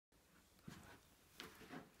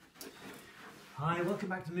Hi, welcome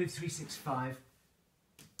back to Move365.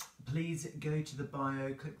 Please go to the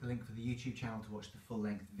bio, click the link for the YouTube channel to watch the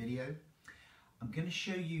full-length video. I'm going to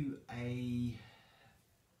show you a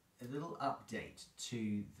little update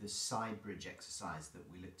to the side bridge exercise that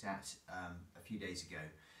we looked at a few days ago.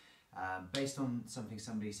 Based on something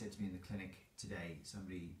somebody said to me in the clinic today,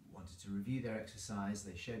 somebody wanted to review their exercise,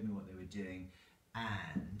 they showed me what they were doing,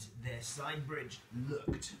 and their side bridge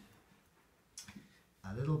looked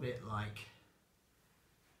a little bit like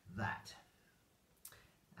that.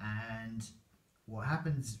 And what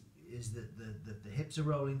happens is that the hips are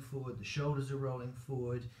rolling forward, the shoulders are rolling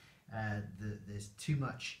forward, there's too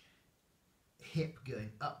much hip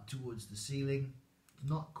going up towards the ceiling.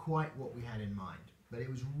 Not quite what we had in mind, but it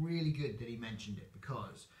was really good that he mentioned it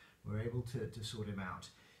because we're able to sort him out.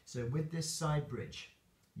 So with this side bridge,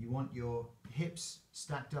 you want your hips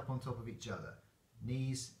stacked up on top of each other,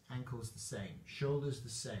 knees, ankles the same, shoulders the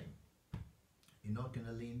same. You're not going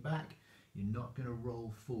to lean back, you're not going to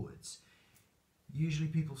roll forwards. Usually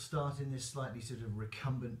people start in this slightly sort of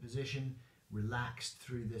recumbent position, relaxed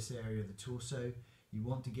through this area of the torso. You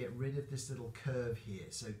want to get rid of this little curve here,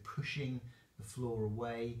 so pushing the floor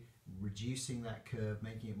away, reducing that curve,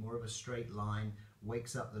 making it more of a straight line,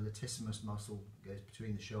 wakes up the latissimus muscle, goes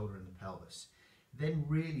between the shoulder and the pelvis. Then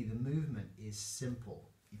really the movement is simple.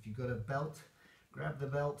 If you've got a belt, grab the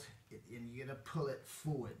belt and you're going to pull it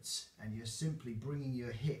forwards, and you're simply bringing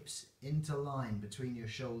your hips into line between your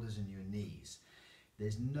shoulders and your knees.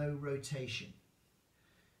 There's no rotation.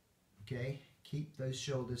 Okay? Keep those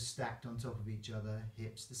shoulders stacked on top of each other,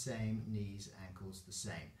 hips the same, knees, ankles the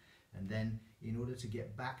same. And then in order to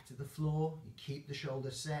get back to the floor, you keep the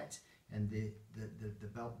shoulder set, and the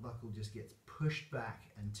belt buckle just gets pushed back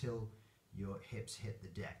until your hips hit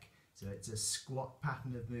the deck. So it's a squat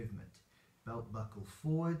pattern of movement. Belt buckle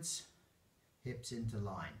forwards, hips into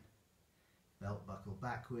line. Belt buckle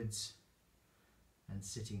backwards, and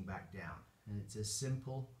sitting back down. And it's as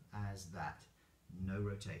simple as that. No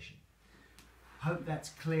rotation. Hope that's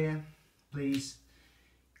clear. Please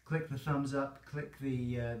click the thumbs up, click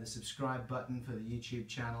the subscribe button for the YouTube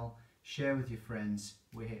channel, share with your friends.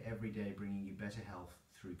 We're here every day bringing you better health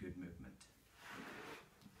through good movement.